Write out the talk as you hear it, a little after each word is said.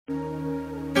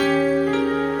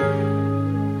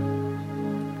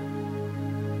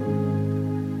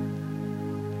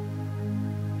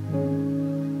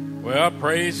Well,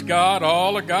 praise God,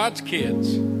 all of God's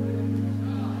kids.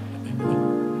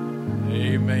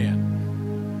 Amen.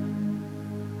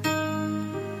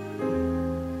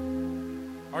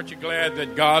 Aren't you glad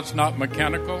that God's not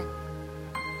mechanical?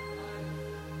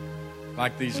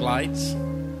 Like these lights.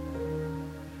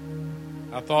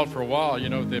 I thought for a while,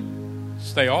 they'd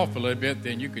stay off a little bit,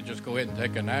 then you could just go ahead and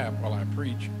take a nap while I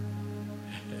preach.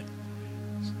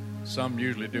 Some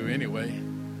usually do anyway.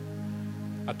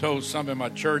 I told some in my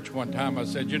church one time, I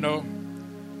said,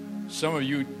 some of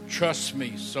you trust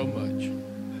me so much.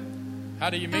 How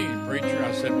do you mean, preacher?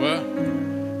 I said, well,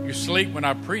 you sleep when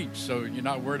I preach, so you're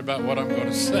not worried about what I'm going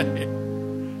to say.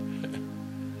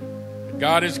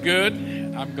 God is good.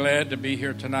 I'm glad to be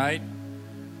here tonight.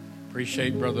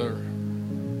 Appreciate Brother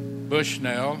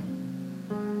Bushnell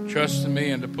trusting me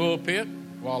in the pulpit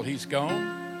while he's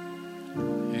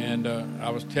gone. And I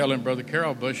was telling Brother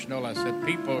Carol Bushnell, I said,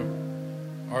 people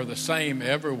are the same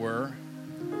everywhere.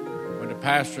 When the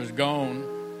pastor's gone,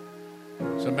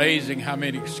 it's amazing how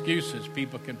many excuses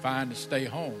people can find to stay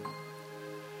home.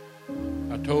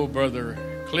 I told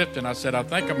Brother Clifton, I said, I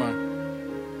think I'm going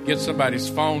to get somebody's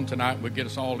phone tonight. We'll get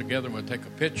us all together and we'll take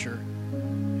a picture.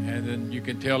 And then you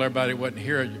can tell everybody wasn't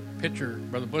here. Your picture,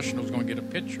 Brother Bushnell's going to get a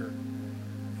picture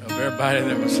of everybody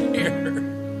that was here.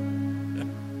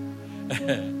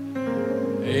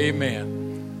 Amen.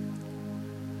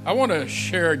 I want to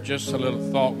share just a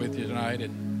little thought with you tonight.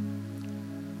 And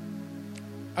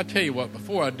I tell you what,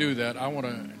 before I do that, I want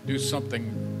to do something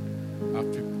I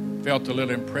felt a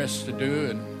little impressed to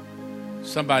do. And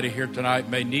somebody here tonight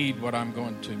may need what I'm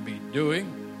going to be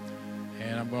doing.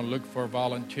 And I'm going to look for a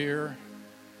volunteer.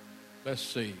 Let's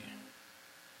see.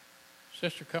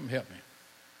 Sister, come help me.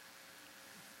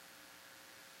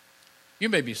 You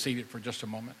may be seated for just a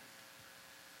moment.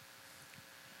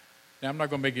 Now, I'm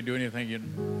not going to make you do anything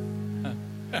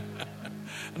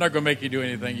I'm not going to make you do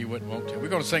anything you wouldn't want to. We're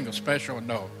going to sing a special.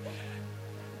 No.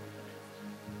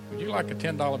 Would you like a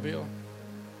 $10 bill?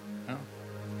 No?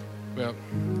 Well,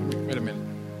 wait a minute.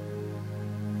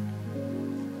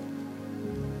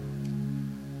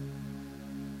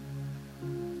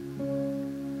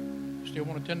 Still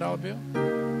want a $10 bill?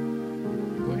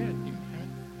 Go ahead. You can have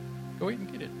it. Go ahead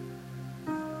and get it.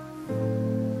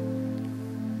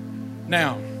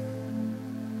 Now,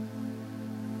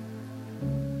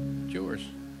 it's yours.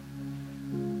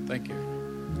 Thank you.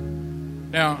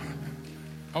 Now,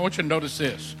 I want you to notice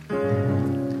this.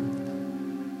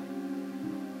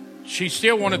 She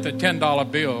still wanted the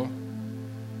 $10 bill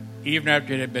even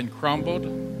after it had been crumbled,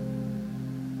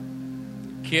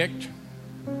 kicked,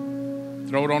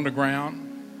 thrown on the ground.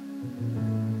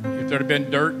 If there had been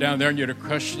dirt down there and you'd have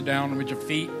crushed it down with your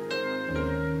feet,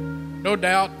 no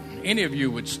doubt any of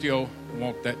you would still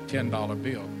want that $10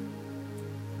 bill.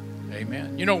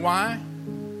 Amen. You know why?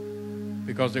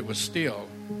 Because it was still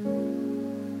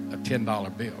a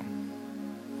 $10 bill.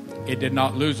 It did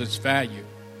not lose its value.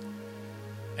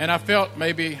 And I felt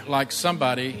maybe like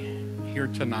somebody here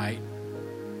tonight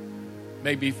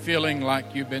may be feeling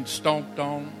like you've been stomped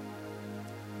on,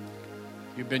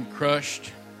 you've been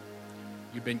crushed,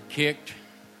 you've been kicked,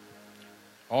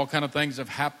 all kind of things have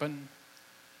happened,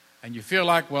 and you feel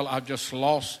like, well, I've just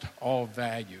lost all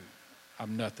value.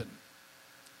 I'm nothing.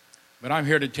 But I'm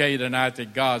here to tell you tonight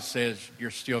that God says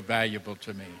you're still valuable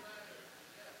to me.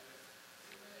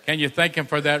 Can you thank Him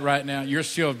for that right now? You're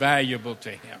still valuable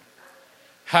to Him.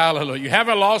 Hallelujah. You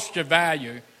haven't lost your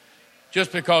value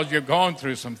just because you've gone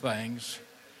through some things.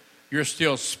 You're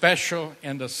still special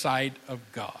in the sight of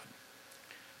God.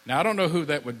 Now, I don't know who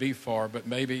that would be for, but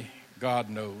maybe God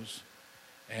knows.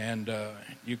 And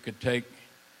you could take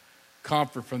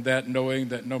comfort from that, knowing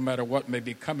that no matter what may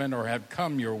be coming or have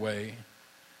come your way,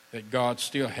 that God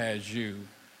still has you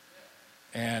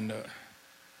and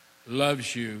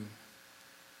loves you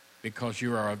because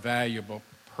you are a valuable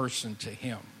person to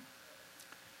Him.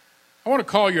 I want to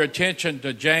call your attention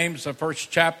to James, the first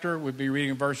chapter. We'll be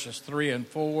reading verses 3 and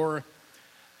 4.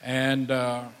 And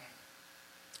I'm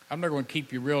not going to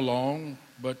keep you real long,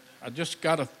 but I just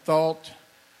got a thought.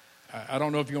 I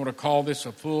don't know if you want to call this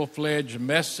a full-fledged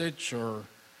message, or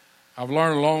I've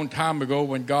learned a long time ago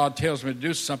when God tells me to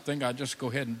do something, I just go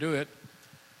ahead and do it.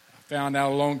 I found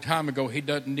out a long time ago He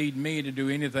doesn't need me to do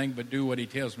anything but do what He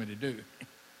tells me to do.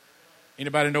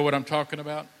 Anybody know what I'm talking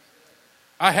about?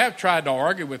 I have tried to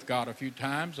argue with God a few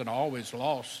times and I always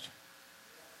lost.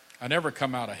 I never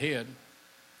come out ahead.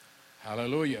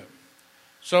 Hallelujah.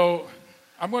 So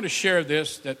I'm going to share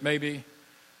this that maybe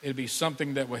it'll be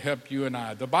something that will help you and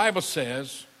I. The Bible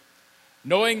says,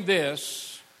 knowing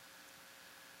this,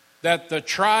 that the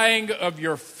trying of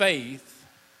your faith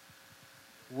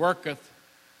worketh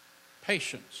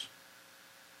patience.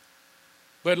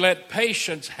 But let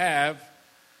patience have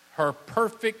her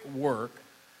perfect work,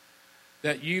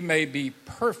 that you may be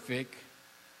perfect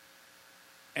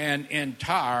and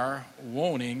entire,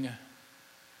 wanting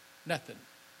nothing.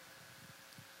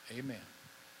 Amen.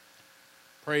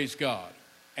 Praise God.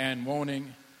 And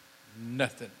wanting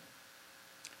nothing.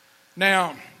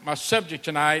 Now, my subject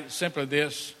tonight is simply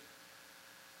this: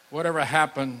 whatever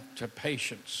happened to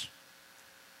patience?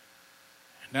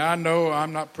 Now, I know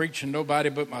I'm not preaching nobody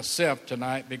but myself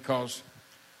tonight, because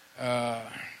I'll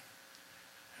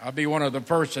be one of the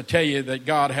first to tell you that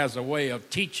God has a way of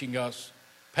teaching us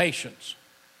patience.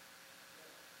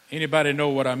 Anybody know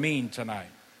what I mean tonight?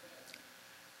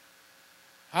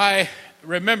 I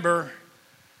remember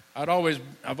I've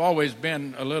always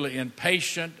been a little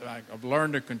impatient. I've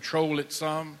learned to control it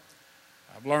some.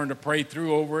 I've learned to pray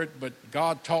through over it. But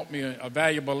God taught me a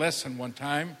valuable lesson one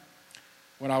time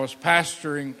when I was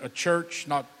pastoring a church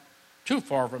not too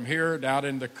far from here, down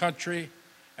in the country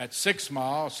at 6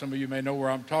 Mile. Some of you may know where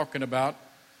I'm talking about.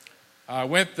 I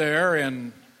went there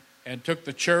and took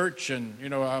the church, and,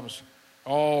 I was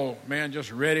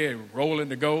just ready, rolling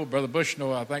to go. Brother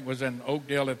Bushnell, I think, was in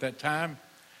Oakdale at that time.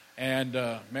 And,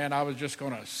 I was just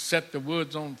going to set the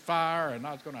woods on fire, and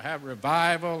I was going to have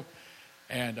revival.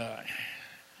 And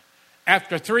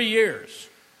after 3 years,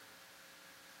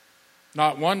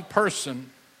 not one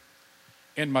person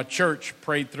in my church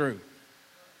prayed through.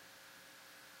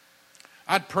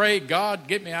 I'd pray, God,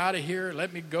 get me out of here.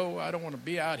 Let me go. I don't want to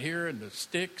be out here in the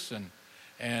sticks.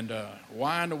 And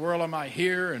why in the world am I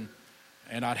here?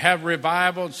 And I'd have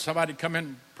revival. Somebody'd come in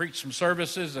and preach some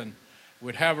services, and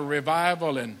we'd have a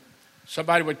revival. And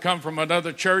somebody would come from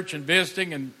another church and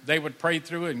visiting, and they would pray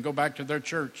through it and go back to their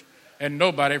church. And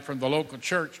nobody from the local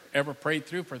church ever prayed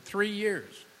through for 3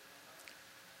 years.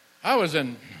 I was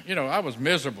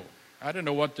miserable. I didn't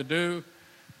know what to do.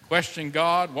 Questioned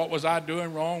God. What was I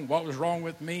doing wrong? What was wrong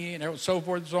with me? And so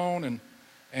forth and so on.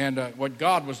 And what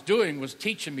God was doing was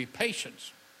teaching me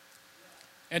patience.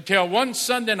 Until one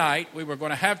Sunday night, we were going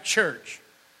to have church.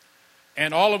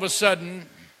 And all of a sudden,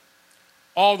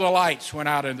 all the lights went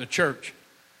out in the church.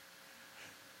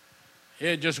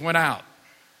 It just went out.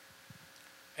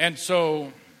 And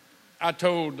so I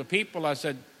told the people, I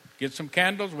said, get some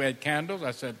candles. We had candles.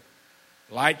 I said,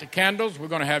 light the candles. We're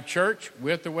going to have church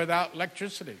with or without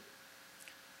electricity.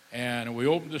 And we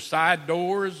opened the side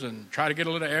doors and tried to get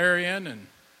a little air in, and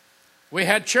we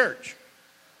had church.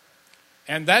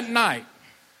 And that night,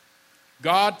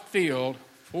 God filled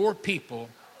 4 people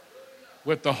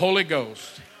with the Holy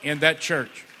Ghost in that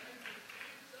church.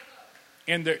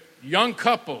 In the young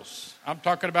couples, I'm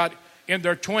talking about in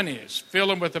their 20s, fill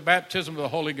them with the baptism of the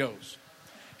Holy Ghost.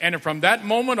 And from that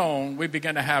moment on, we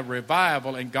began to have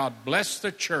revival, and God blessed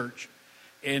the church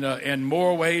in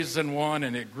more ways than one,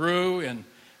 and it grew,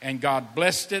 and God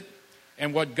blessed it.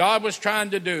 And what God was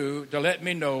trying to do to let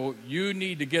me know, you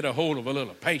need to get a hold of a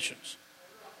little patience.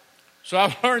 So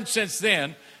I've learned since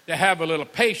then to have a little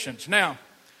patience. Now,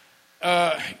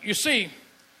 you see,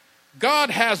 God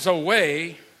has a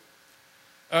way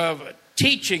of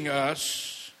teaching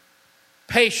us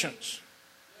patience.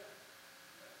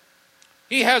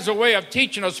 He has a way of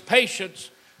teaching us patience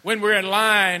when we're in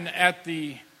line at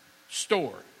the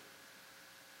store.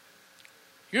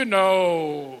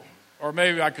 Or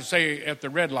maybe I could say at the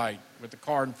red light with the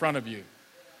car in front of you.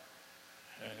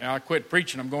 Now I quit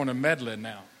preaching. I'm going to Medlin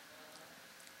now.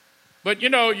 But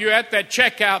you're at that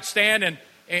checkout stand,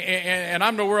 and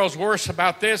I'm the world's worst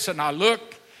about this, and I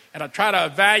look, and I try to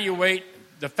evaluate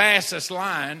the fastest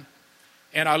line,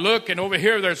 and I look, and over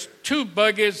here there's 2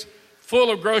 buggies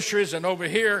full of groceries, and over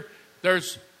here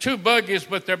there's 2 buggies,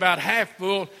 but they're about half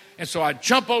full, and so I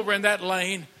jump over in that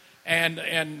lane,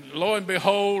 and lo and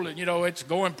behold, it's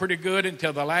going pretty good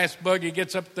until the last buggy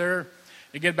gets up there.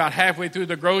 You get about halfway through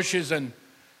the groceries, and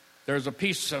there's a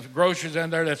piece of groceries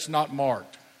in there that's not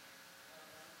marked.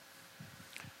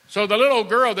 So the little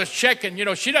girl that's checking,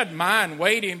 she doesn't mind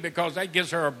waiting because that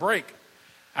gives her a break.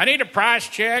 I need a price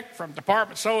check from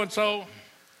department so-and-so.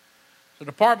 The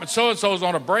department so-and-so is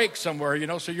on a break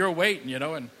somewhere, so you're waiting,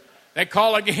 and they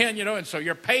call again, and so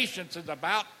your patience is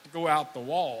about to go out the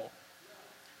wall.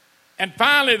 And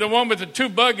finally, the one with the 2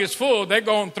 buggies full, they're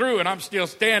going through, and I'm still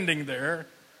standing there,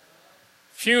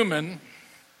 fuming,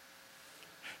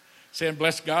 saying,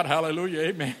 bless God, hallelujah,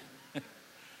 amen.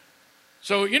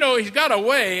 So, he's got a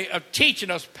way of teaching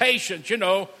us patience,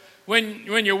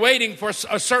 when you're waiting for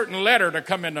a certain letter to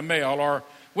come in the mail, or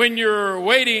when you're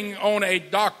waiting on a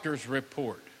doctor's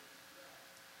report,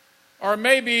 or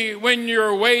maybe when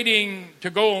you're waiting to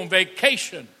go on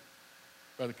vacation,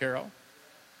 Brother Carroll.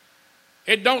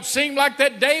 It don't seem like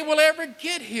that day will ever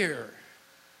get here.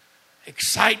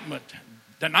 excitement.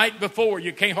 The night before,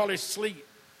 you can't hardly sleep.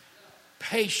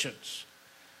 Patience.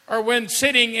 Or when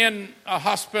sitting in a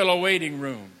hospital waiting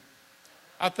room.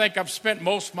 I think I've spent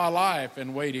most of my life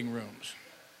in waiting rooms.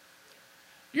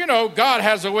 You know, God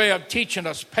has a way of teaching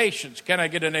us patience. Can I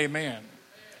get an amen?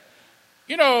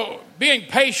 You know, being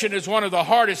patient is one of the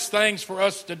hardest things for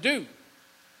us to do.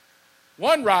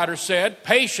 One writer said,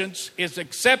 patience is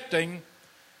accepting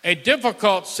a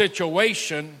difficult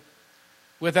situation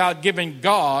without giving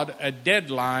God a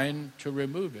deadline to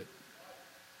remove it.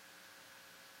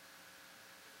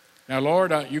 Now,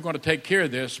 Lord, you're going to take care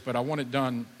of this, but I want it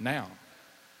done now.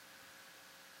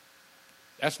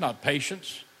 That's not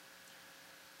patience.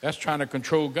 That's trying to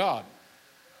control God.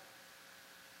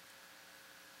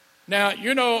 Now,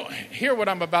 you know, hear what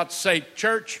I'm about to say.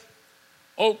 Church,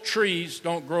 oak trees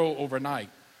don't grow overnight,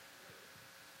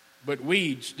 but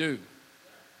weeds do.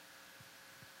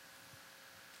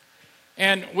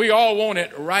 And we all want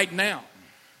it right now.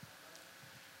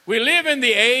 We live in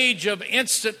the age of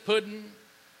instant pudding,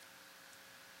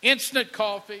 instant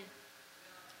coffee,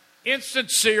 instant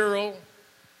cereal,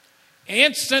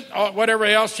 instant or whatever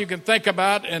else you can think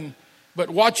about. But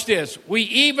watch this. We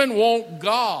even want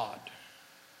God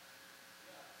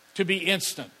to be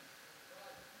instant.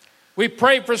 We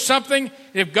pray for something.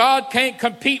 If God can't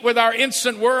compete with our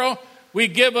instant world, we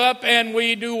give up and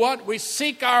we do what? We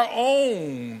seek our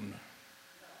own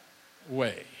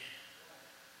way.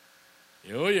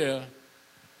 Oh, yeah.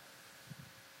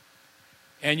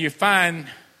 And you find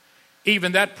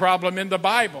even that problem in the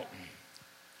Bible.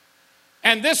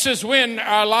 And this is when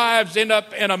our lives end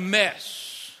up in a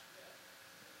mess.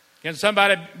 Can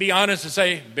somebody be honest and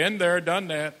say, been there, done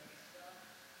that?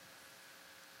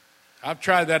 I've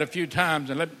tried that a few times,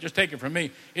 and let me just take it from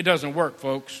me. It doesn't work,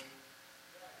 folks.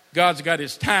 God's got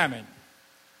his timing.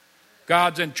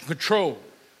 God's in control.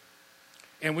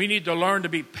 And we need to learn to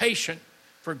be patient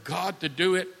for God to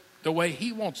do it the way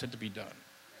he wants it to be done.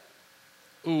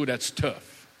 Ooh, that's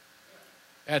tough.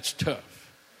 That's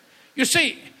tough. You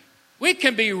see, we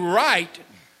can be right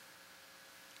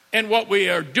in what we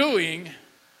are doing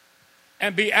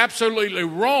and be absolutely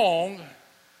wrong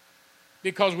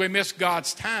because we miss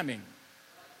God's timing.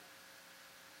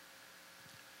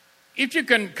 If you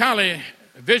can kind of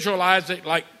visualize it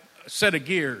like a set of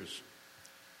gears.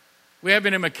 We have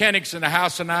any mechanics in the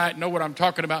house tonight, know what I'm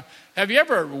talking about. Have you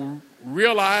ever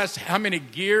realized how many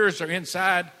gears are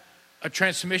inside a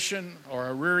transmission or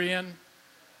a rear end?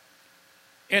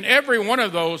 And every one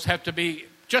of those have to be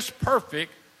just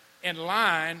perfect in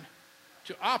line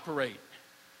to operate.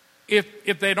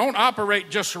 If they don't operate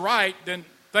just right, then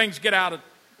things get out of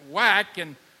whack,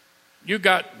 and you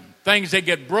got things that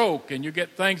get broke, and you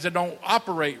get things that don't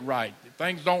operate right.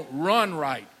 Things don't run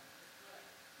right.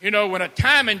 You know, when a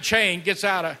timing chain gets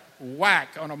out of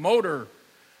whack on a motor,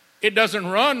 it doesn't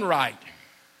run right.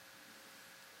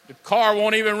 The car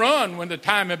won't even run when the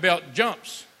timing belt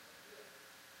jumps.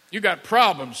 You got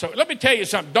problems. So let me tell you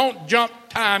something. Don't jump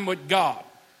time with God.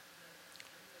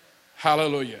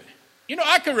 Hallelujah. You know,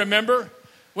 I can remember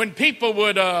when people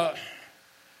would, I'm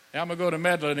going to go to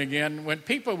meddling again, when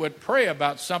people would pray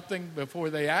about something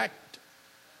before they act.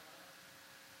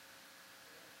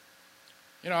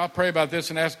 You know, I'll pray about this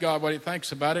and ask God what he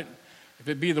thinks about it. If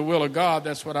it be the will of God,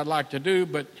 that's what I'd like to do.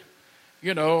 But,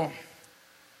 you know,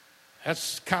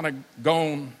 that's kind of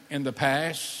gone in the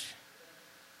past.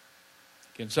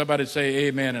 Can somebody say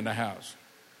amen in the house?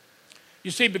 You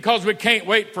see, because we can't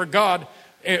wait for God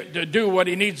to do what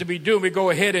he needs to be doing, we go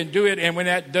ahead and do it. And when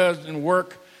that doesn't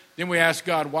work, then we ask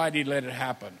God, why did he let it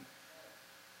happen?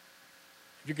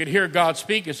 If you could hear God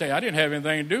speak and say, I didn't have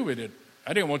anything to do with it.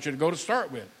 I didn't want you to go to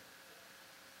start with.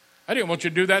 I didn't want you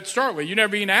to do that to start with. You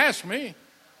never even asked me.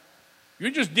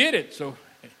 You just did it. So,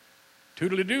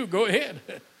 toodly-doo, go ahead.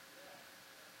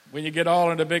 When you get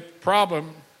all in a big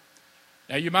problem,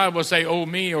 now you might as well say, oh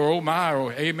me, or oh my,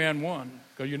 or amen one,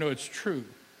 because you know it's true.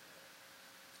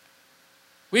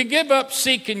 We give up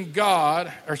seeking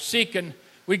God,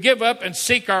 we give up and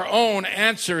seek our own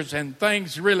answers, and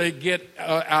things really get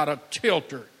out of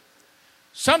kilter.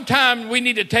 Sometimes we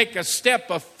need to take a step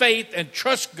of faith and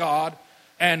trust God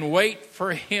and wait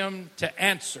for him to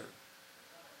answer.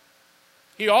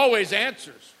 He always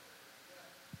answers.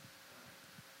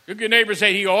 Look at your neighbor and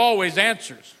say, he always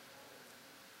answers.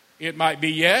 It might be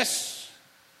yes,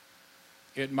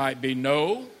 it might be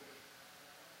no,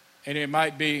 and it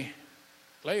might be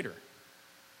later.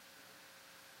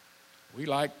 We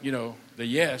like, you know, the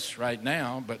yes right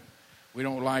now, but we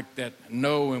don't like that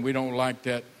no, and we don't like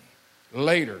that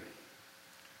later.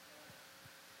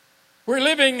 We're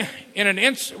living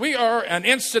in we are an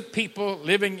instant people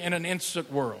living in an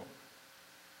instant world.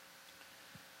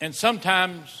 And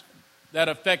sometimes that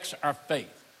affects our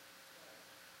faith.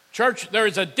 Church, there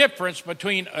is a difference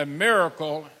between a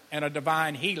miracle and a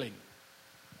divine healing.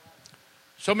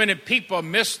 So many people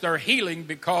miss their healing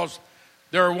because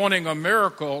they're wanting a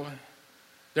miracle.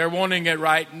 They're wanting it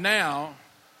right now.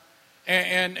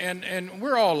 And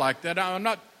we're all like that. I'm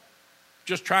not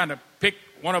just trying to pick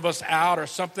one of us out or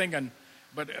something,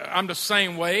 but I'm the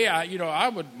same way. I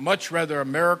would much rather a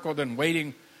miracle than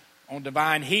waiting on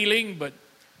divine healing, but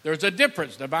there's a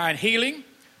difference. Divine healing,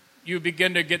 you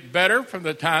begin to get better from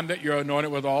the time that you're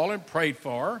anointed with oil and prayed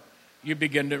for. You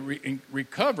begin to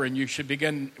recover, and you should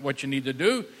begin, what you need to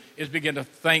do is begin to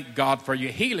thank God for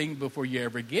your healing before you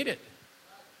ever get it.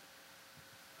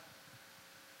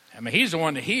 I mean, He's the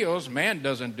one that heals. Man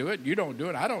doesn't do it. You don't do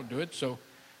it. I don't do it. So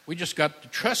we just got to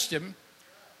trust Him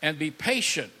and be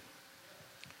patient.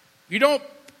 You don't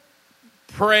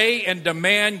pray and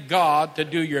demand God to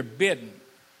do your bidding.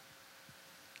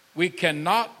 We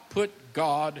cannot put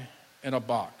God in a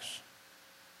box.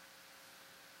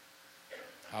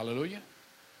 Hallelujah.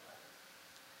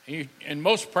 And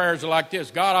most prayers are like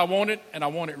this: God, I want it, and I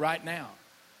want it right now.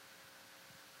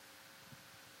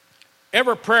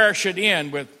 Every prayer should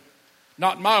end with,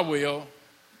 not my will,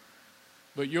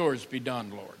 but yours be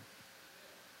done, Lord.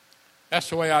 That's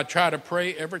the way I try to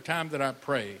pray every time that I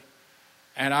pray.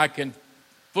 And I can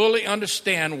fully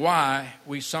understand why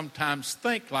we sometimes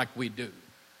think like we do.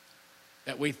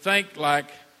 That we think like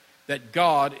that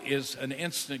God is an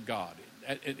instant God.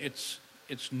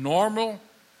 It's normal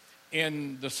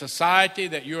in the society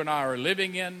that you and I are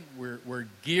living in. We're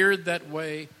geared that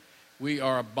way. We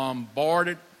are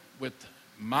bombarded with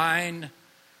mind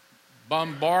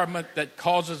bombardment that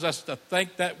causes us to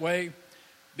think that way.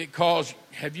 Because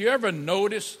have you ever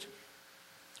noticed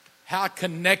how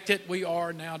connected we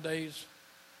are nowadays?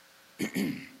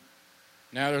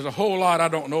 Now, there's a whole lot I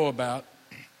don't know about.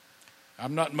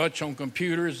 I'm not much on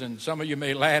computers, and some of you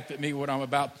may laugh at me what I'm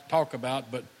about to talk about,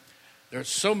 but there's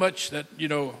so much that,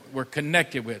 we're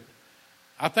connected with.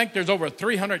 I think there's over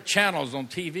 300 channels on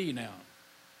TV now.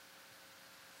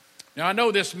 Now, I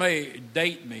know this may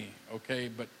date me, okay,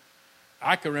 but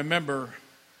I can remember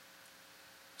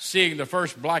seeing the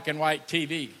first black and white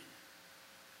TV.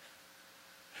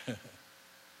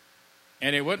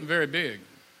 And it wasn't very big.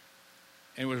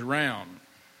 It was round.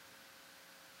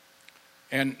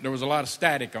 And there was a lot of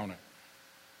static on it.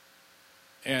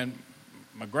 And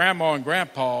my grandma and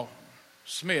grandpa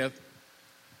Smith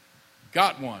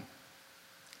got one.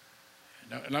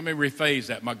 Now, let me rephrase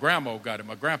that. My grandma got it.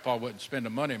 My grandpa wouldn't spend the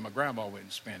money, and my grandma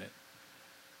wouldn't spend it.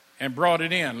 And brought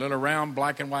it in, little round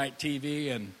black and white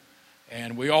TV,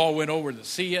 and we all went over to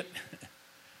see it.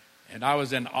 And I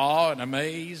was in awe and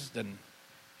amazed. And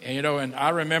I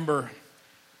remember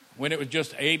when it was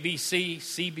just ABC,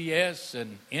 CBS,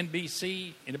 and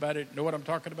NBC. Anybody know what I'm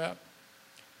talking about?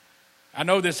 I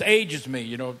know this ages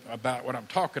me, about what I'm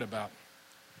talking about.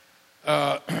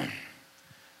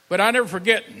 But I never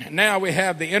forget, now we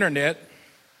have the internet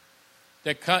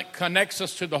that connects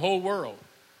us to the whole world.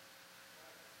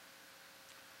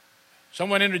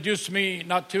 Someone introduced me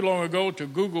not too long ago to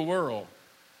Google World.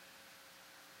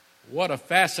 What a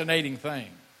fascinating thing.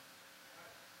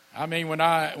 I mean, when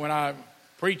I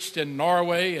preached in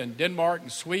Norway and Denmark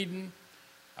and Sweden,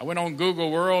 I went on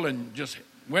Google World and just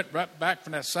went right back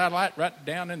from that satellite right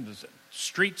down into the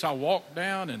streets I walked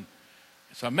down, and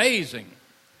it's amazing.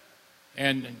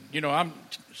 And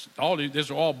this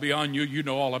will all be on you. You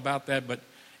know all about that, but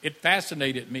it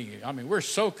fascinated me. I mean, we're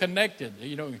so connected.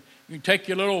 You can take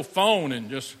your little phone and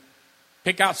just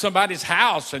pick out somebody's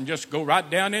house and just go right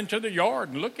down into the yard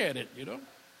and look at it.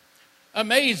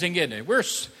 Amazing, isn't it?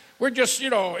 We're just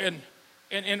in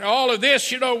all of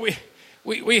this. We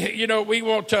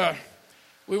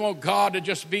want God to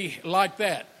just be like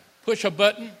that. Push a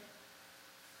button,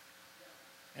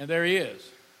 and there He is.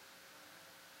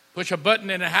 Push a button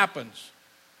and it happens.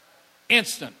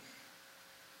 Instant.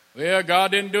 Well,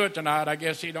 God didn't do it tonight. I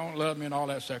guess He don't love me and all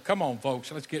that stuff. Come on,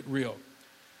 folks. Let's get real.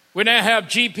 We now have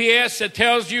GPS that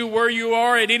tells you where you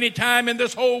are at any time in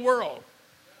this whole world.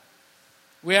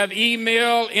 We have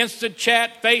email, instant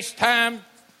chat, FaceTime,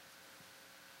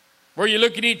 where you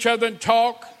look at each other and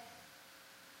talk.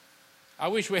 I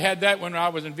wish we had that when I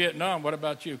was in Vietnam. What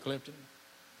about you, Clifton?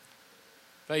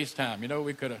 FaceTime.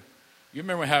 We could have. You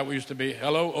remember how it used to be?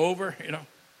 Hello, over,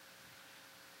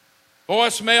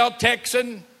 Voicemail,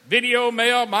 texting, video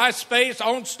mail, MySpace,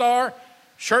 OnStar,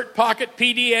 shirt pocket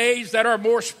PDAs that are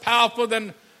more powerful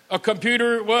than a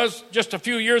computer was just a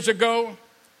few years ago.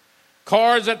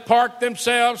 Cars that park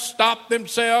themselves, stop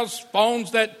themselves,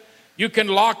 phones that you can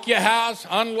lock your house,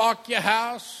 unlock your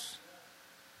house.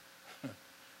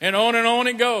 And on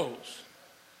it goes.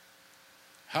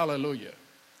 Hallelujah.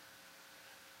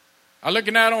 I'm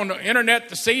looking out on the internet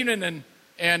this evening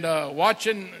and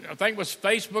watching, I think it was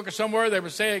Facebook or somewhere, they were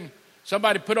saying,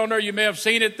 somebody put on there, you may have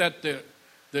seen it, that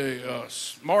the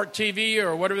smart TV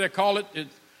or whatever they call it,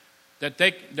 that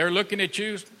they're looking at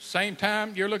you same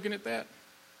time you're looking at that.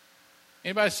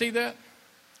 Anybody see that?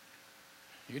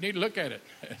 You need to look at it.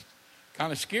 It's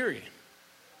kind of scary.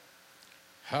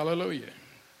 Hallelujah.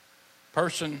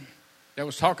 Person that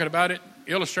was talking about it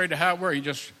illustrated how it worked. He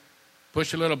just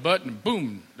pushed a little button,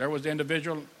 boom, there was the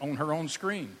individual on her own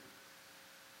screen.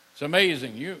 It's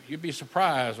amazing. You'd be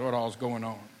surprised what all's going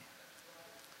on.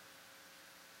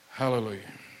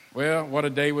 Hallelujah. Well, what a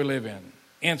day we live in.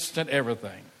 Instant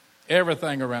everything.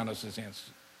 Everything around us is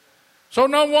instant. So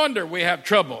no wonder we have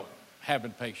trouble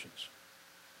having patience.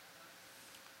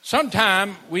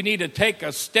 Sometime we need to take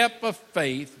a step of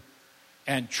faith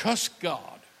and trust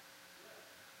God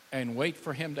and wait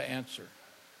for Him to answer.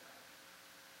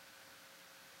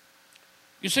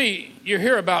 You see, you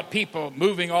hear about people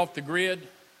moving off the grid.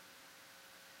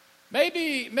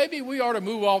 Maybe we ought to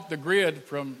move off the grid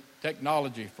from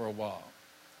technology for a while.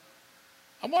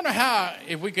 I wonder I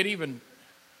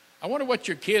wonder what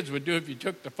your kids would do if you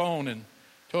took the phone and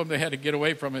told them they had to get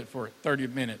away from it for 30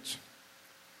 minutes.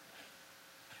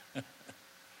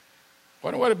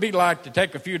 Wonder what it'd be like to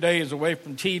take a few days away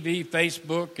from TV,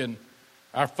 Facebook, and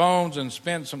our phones and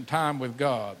spend some time with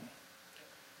God.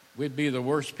 We'd be the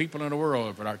worst people in the world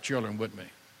if our children wouldn't we?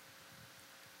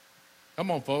 Come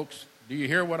on, folks. Do you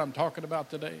hear what I'm talking about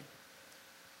today?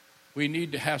 We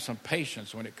need to have some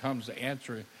patience when it comes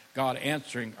to God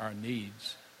answering our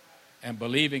needs and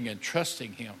believing and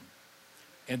trusting Him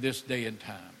in this day and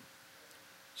time.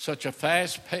 Such a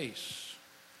fast pace.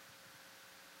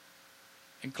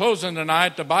 In closing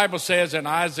tonight, the Bible says in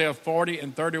Isaiah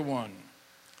 40:31,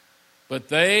 "But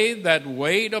they that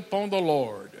wait upon the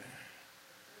Lord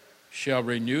shall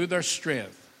renew their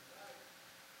strength.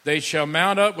 They shall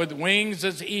mount up with wings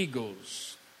as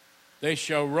eagles. They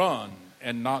shall run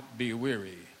and not be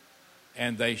weary,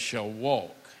 and they shall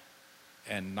walk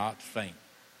and not faint."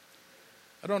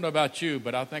 I don't know about you,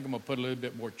 but I think I'm going to put a little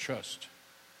bit more trust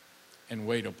and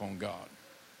wait upon God.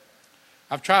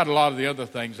 I've tried a lot of the other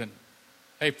things, and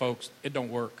hey, folks, it don't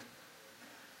work.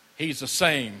 He's the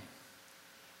same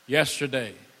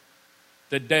yesterday,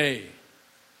 today,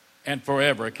 and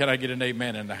forever. Can I get an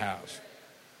amen in the house?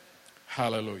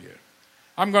 Hallelujah.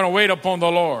 I'm going to wait upon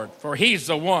the Lord, for He's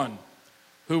the one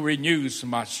who renews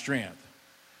my strength.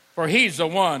 For He's the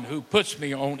one who puts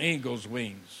me on eagle's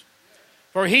wings.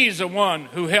 For He's the one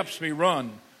who helps me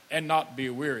run and not be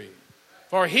weary.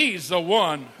 For He's the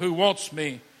one who won't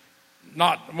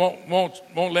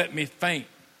let me faint.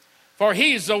 For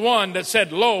He's the one that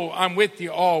said, "Lo, I'm with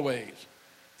you always."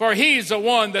 For He's the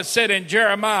one that said in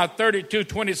Jeremiah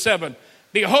 32:27,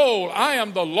 "Behold, I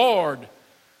am the Lord,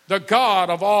 the God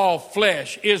of all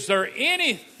flesh. Is there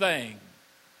anything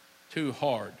too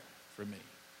hard for me?"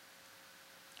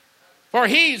 For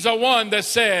He's the one that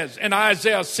says in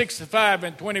Isaiah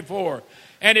 65:24,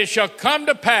 "And it shall come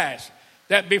to pass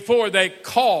that before they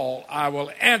call, I will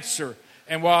answer,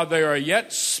 and while they are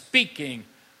yet speaking,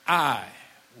 I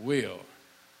will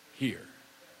hear."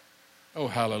 Oh,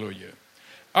 hallelujah.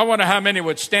 I wonder how many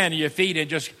would stand to your feet and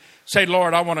just say,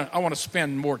 "Lord, I want to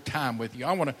spend more time with you.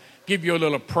 I want to give you a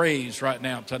little praise right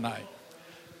now tonight.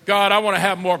 God, I want to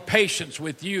have more patience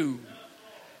with you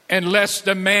and less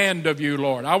demand of you,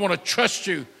 Lord. I want to trust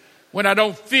you when I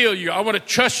don't feel you. I want to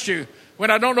trust you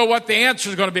when I don't know what the answer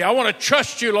is going to be. I want to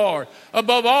trust you, Lord,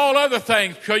 above all other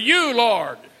things, because you,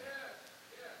 Lord,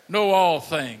 know all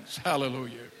things."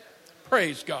 Hallelujah.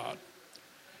 Praise God.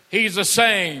 He's the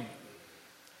same.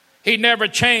 He never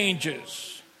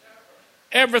changes.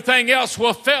 Everything else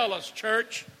will fail us,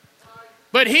 church.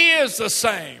 But He is the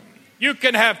same. You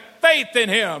can have faith in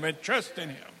Him and trust in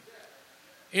Him.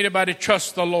 Anybody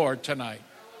trust the Lord tonight?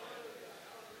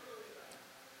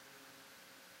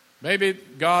 Maybe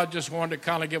God just wanted to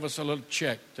kind of give us a little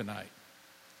check tonight.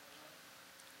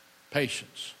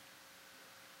 Patience.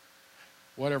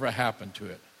 Whatever happened to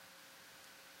it?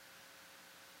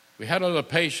 We had a little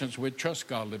patience, we'd trust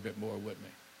God a little bit more, wouldn't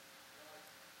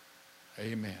we?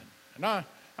 Amen. And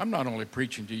I'm not only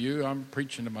preaching to you, I'm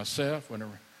preaching to myself. When a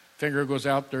finger goes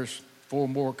out, there's 4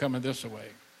 more coming this way.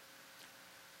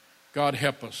 God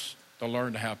help us to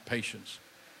learn to have patience.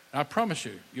 And I promise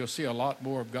you, you'll see a lot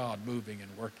more of God moving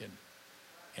and working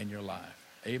in your life.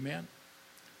 Amen.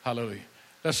 Hallelujah.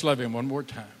 Let's love Him one more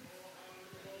time.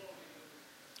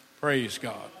 Praise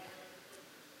God.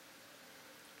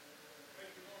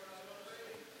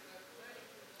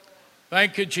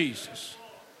 Thank you, Jesus.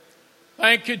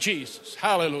 Thank you, Jesus.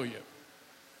 Hallelujah.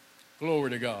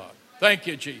 Glory to God. Thank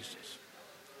you, Jesus.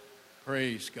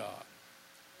 Praise God.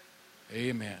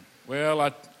 Amen. Well,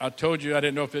 I told you I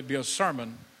didn't know if it'd be a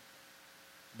sermon,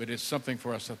 but it's something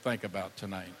for us to think about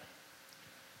tonight.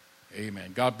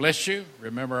 Amen. God bless you.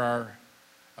 Remember our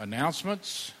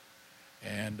announcements,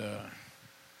 and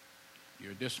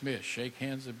you're dismissed. Shake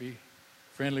hands and be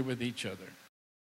friendly with each other.